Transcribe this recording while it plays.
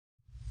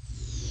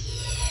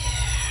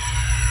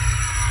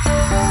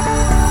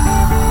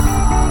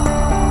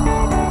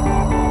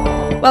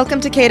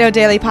Welcome to Cato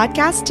Daily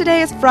Podcast.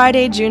 Today is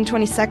Friday, June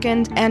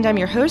 22nd, and I'm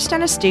your host,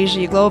 Anastasia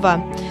Uglova.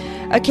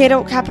 A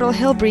Cato Capitol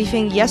Hill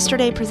briefing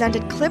yesterday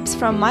presented clips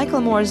from Michael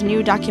Moore's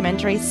new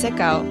documentary,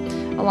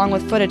 Sicko, along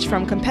with footage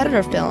from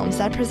competitor films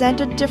that present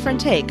a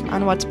different take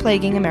on what's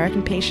plaguing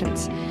American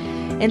patients.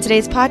 In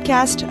today's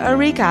podcast, a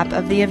recap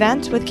of the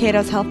event with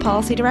Cato's Health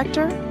Policy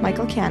Director,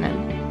 Michael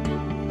Cannon.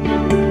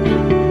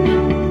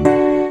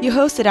 You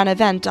hosted an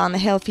event on the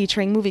Hill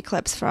featuring movie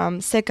clips from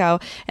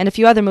Sicko and a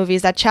few other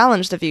movies that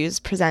challenged the views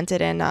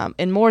presented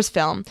in Moore's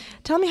film.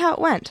 Tell me how it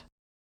went.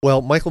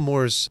 Well, Michael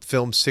Moore's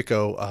film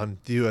Sicko on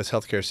the U.S.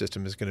 healthcare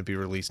system is going to be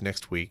released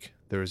next week.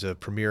 There was a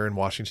premiere in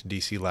Washington,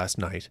 D.C. last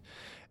night.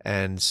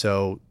 And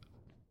so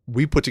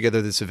we put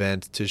together this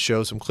event to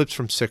show some clips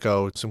from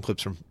Sicko, some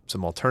clips from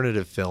some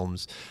alternative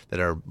films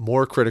that are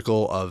more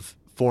critical of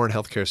foreign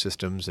healthcare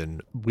systems,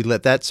 and we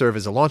let that serve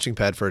as a launching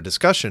pad for a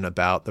discussion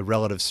about the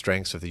relative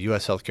strengths of the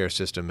U.S. healthcare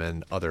system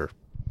and other.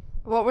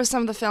 What were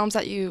some of the films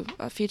that you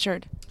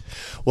featured?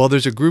 Well,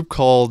 there's a group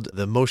called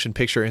the Motion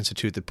Picture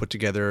Institute that put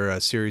together a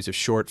series of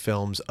short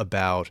films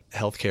about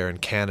healthcare in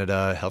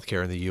Canada,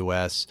 healthcare in the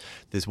U.S.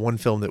 This one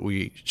film that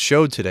we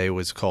showed today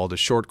was called A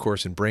Short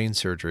Course in Brain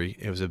Surgery.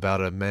 It was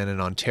about a man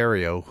in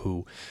Ontario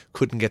who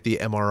couldn't get the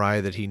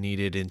MRI that he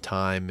needed in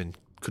time and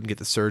couldn't get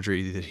the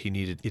surgery that he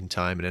needed in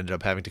time and ended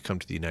up having to come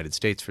to the United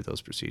States for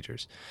those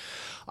procedures.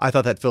 I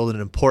thought that filled an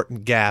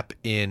important gap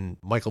in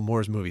Michael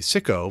Moore's movie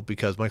Sicko,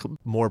 because Michael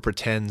Moore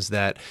pretends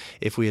that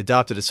if we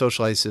adopted a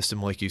socialized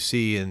system like you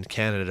see in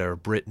Canada or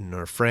Britain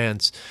or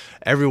France,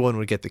 everyone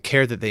would get the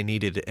care that they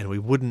needed and we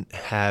wouldn't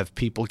have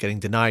people getting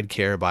denied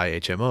care by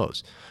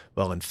HMOs.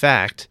 Well, in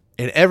fact,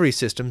 in every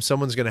system,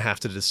 someone's going to have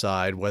to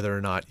decide whether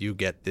or not you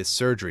get this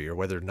surgery or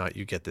whether or not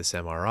you get this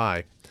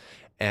MRI.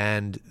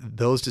 And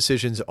those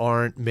decisions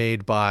aren't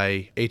made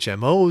by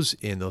HMOs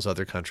in those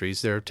other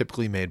countries. They're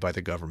typically made by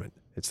the government.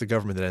 It's the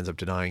government that ends up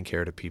denying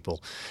care to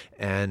people.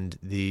 And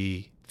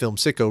the film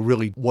Sicko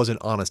really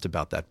wasn't honest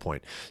about that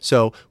point.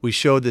 So we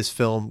showed this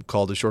film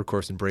called A Short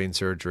Course in Brain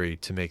Surgery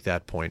to make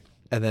that point.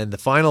 And then the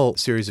final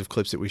series of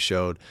clips that we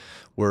showed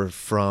were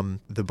from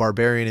The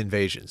Barbarian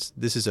Invasions.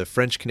 This is a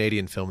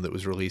French-Canadian film that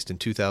was released in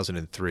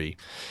 2003.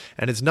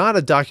 And it's not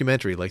a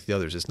documentary like the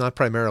others. It's not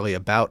primarily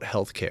about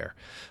healthcare,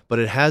 but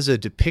it has a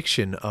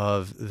depiction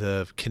of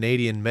the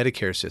Canadian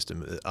Medicare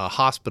system, a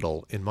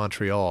hospital in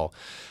Montreal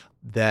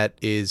that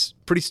is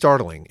pretty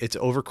startling. It's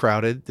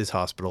overcrowded, this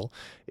hospital.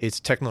 It's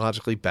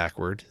technologically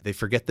backward. They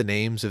forget the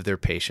names of their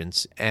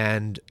patients.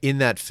 And in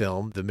that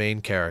film, the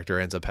main character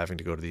ends up having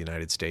to go to the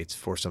United States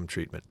for some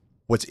treatment.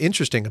 What's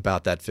interesting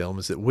about that film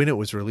is that when it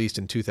was released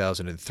in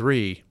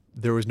 2003,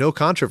 there was no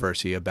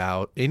controversy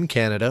about, in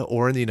Canada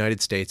or in the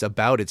United States,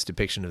 about its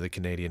depiction of the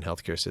Canadian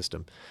healthcare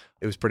system.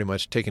 It was pretty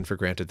much taken for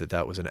granted that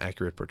that was an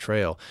accurate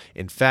portrayal.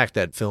 In fact,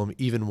 that film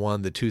even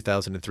won the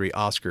 2003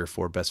 Oscar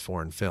for Best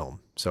Foreign Film.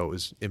 So it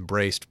was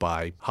embraced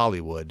by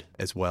Hollywood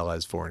as well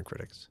as foreign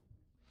critics.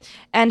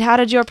 And how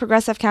did your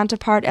progressive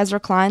counterpart Ezra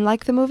Klein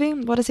like the movie?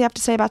 What does he have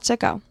to say about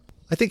Sicko?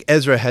 I think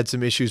Ezra had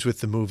some issues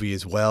with the movie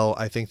as well.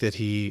 I think that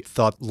he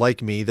thought,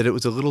 like me, that it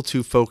was a little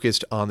too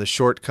focused on the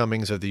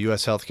shortcomings of the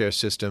U.S. healthcare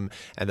system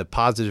and the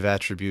positive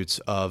attributes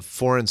of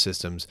foreign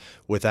systems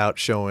without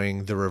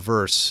showing the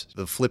reverse,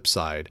 the flip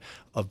side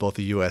of both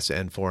the U.S.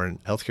 and foreign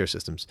healthcare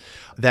systems.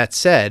 That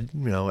said,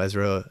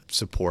 Ezra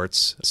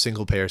supports a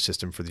single-payer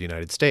system for the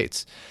United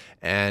States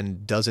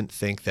and doesn't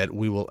think that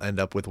we will end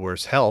up with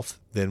worse health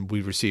than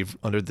we receive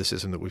under the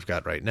system that we've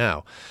got right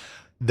now.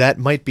 That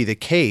might be the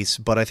case,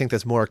 but I think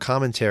that's more a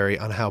commentary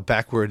on how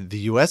backward the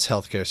U.S.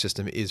 healthcare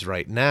system is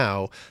right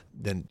now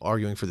than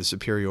arguing for the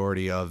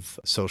superiority of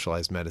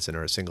socialized medicine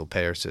or a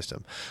single-payer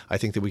system. I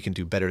think that we can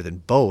do better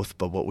than both,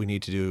 but what we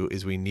need to do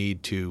is we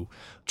need to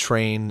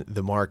train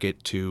the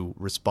market to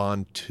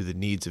respond to the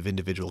needs of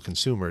individual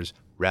consumers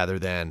rather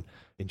than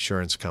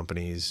insurance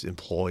companies,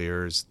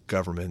 employers,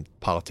 government,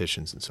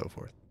 politicians, and so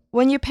forth.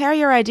 When you pare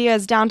your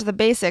ideas down to the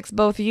basics,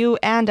 both you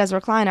and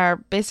Ezra Klein are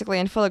basically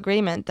in full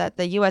agreement that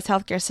the U.S.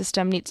 healthcare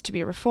system needs to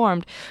be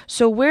reformed.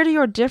 So where do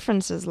your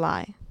differences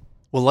lie?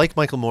 Well, like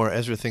Michael Moore,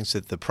 Ezra thinks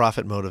that the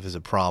profit motive is a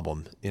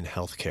problem in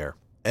healthcare.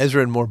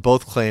 Ezra and Moore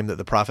both claim that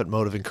the profit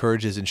motive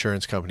encourages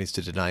insurance companies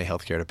to deny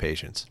healthcare to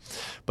patients.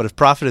 But if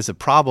profit is a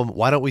problem,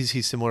 why don't we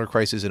see similar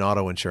crises in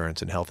auto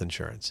insurance and health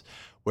insurance,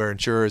 where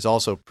insurers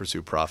also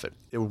pursue profit?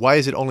 Why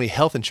is it only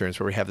health insurance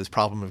where we have this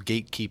problem of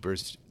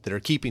gatekeepers that are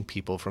keeping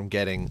people from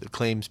getting the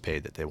claims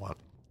paid that they want?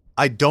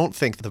 I don't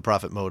think the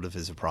profit motive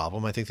is a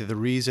problem. I think that the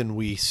reason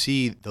we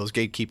see those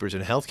gatekeepers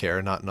in healthcare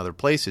and not in other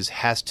places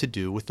has to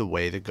do with the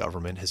way the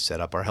government has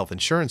set up our health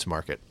insurance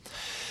market.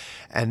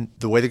 And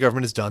the way the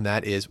government has done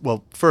that is,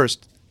 well,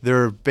 first,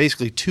 there are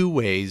basically two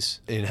ways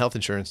in health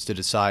insurance to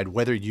decide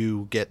whether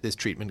you get this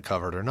treatment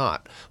covered or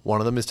not. One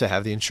of them is to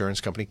have the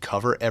insurance company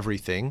cover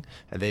everything,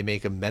 and they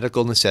make a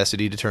medical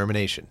necessity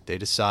determination. They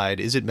decide,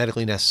 is it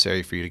medically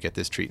necessary for you to get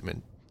this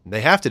treatment? And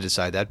they have to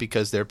decide that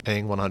because they're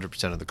paying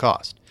 100% of the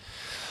cost.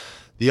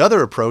 The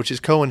other approach is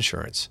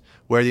coinsurance,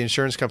 where the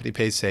insurance company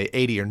pays, say,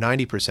 80 or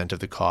 90% of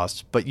the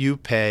cost, but you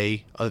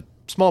pay a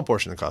small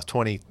portion of the cost,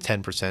 20,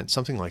 10%,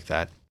 something like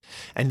that.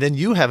 And then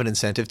you have an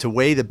incentive to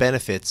weigh the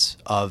benefits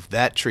of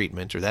that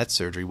treatment or that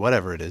surgery,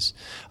 whatever it is,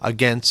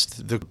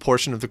 against the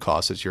portion of the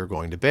cost that you're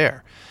going to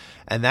bear.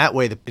 And that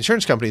way, the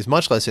insurance company is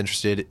much less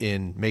interested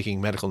in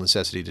making medical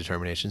necessity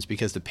determinations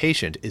because the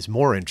patient is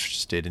more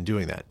interested in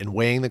doing that, in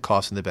weighing the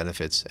costs and the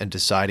benefits and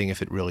deciding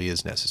if it really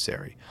is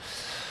necessary.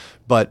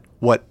 But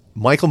what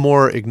Michael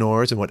Moore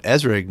ignores and what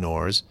Ezra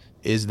ignores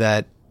is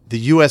that the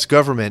U.S.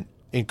 government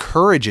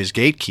encourages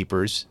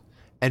gatekeepers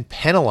and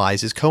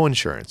penalizes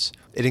coinsurance.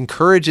 It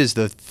encourages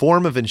the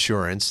form of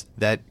insurance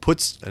that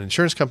puts an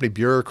insurance company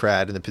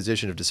bureaucrat in the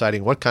position of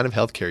deciding what kind of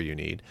health care you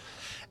need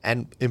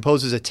and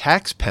imposes a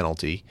tax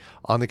penalty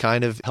on the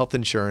kind of health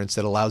insurance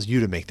that allows you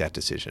to make that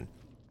decision.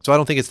 So I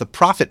don't think it's the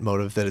profit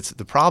motive that it's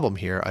the problem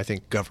here. I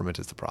think government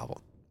is the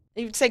problem.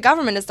 You'd say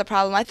government is the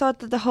problem. I thought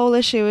that the whole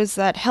issue is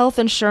that health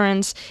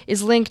insurance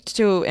is linked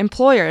to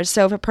employers.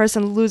 So if a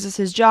person loses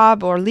his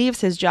job or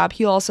leaves his job,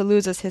 he also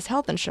loses his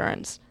health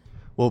insurance.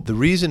 Well, the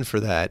reason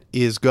for that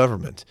is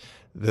government.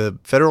 The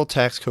federal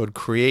tax code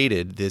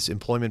created this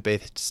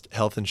employment-based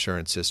health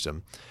insurance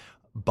system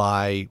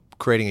by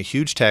creating a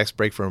huge tax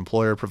break for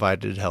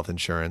employer-provided health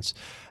insurance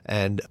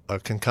and a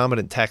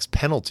concomitant tax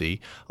penalty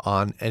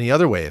on any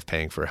other way of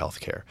paying for health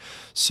care.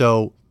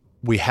 So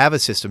we have a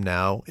system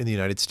now in the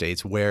United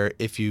States where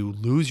if you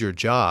lose your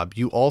job,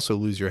 you also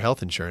lose your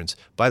health insurance,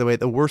 by the way, at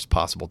the worst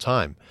possible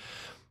time.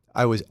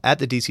 I was at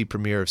the DC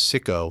premiere of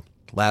Sicko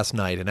last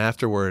night, and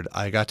afterward,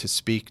 I got to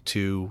speak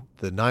to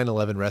the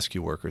 9/11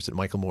 rescue workers that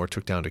Michael Moore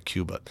took down to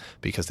Cuba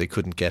because they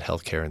couldn't get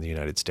health care in the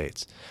United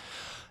States.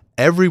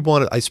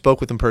 I spoke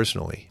with them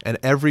personally, and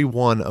every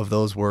one of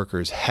those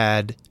workers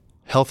had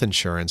health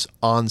insurance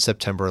on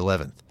September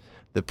 11th.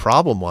 The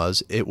problem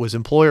was it was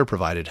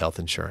employer-provided health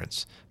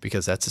insurance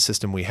because that's the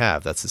system we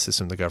have. That's the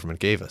system the government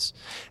gave us.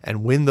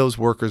 And when those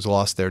workers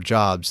lost their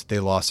jobs, they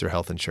lost their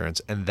health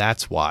insurance, and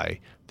that's why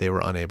they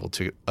were unable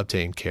to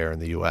obtain care in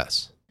the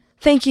U.S.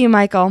 Thank you,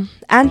 Michael.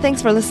 And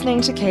thanks for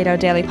listening to Cato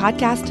Daily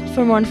Podcast.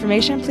 For more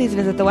information, please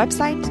visit the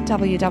website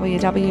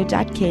www.cato.org.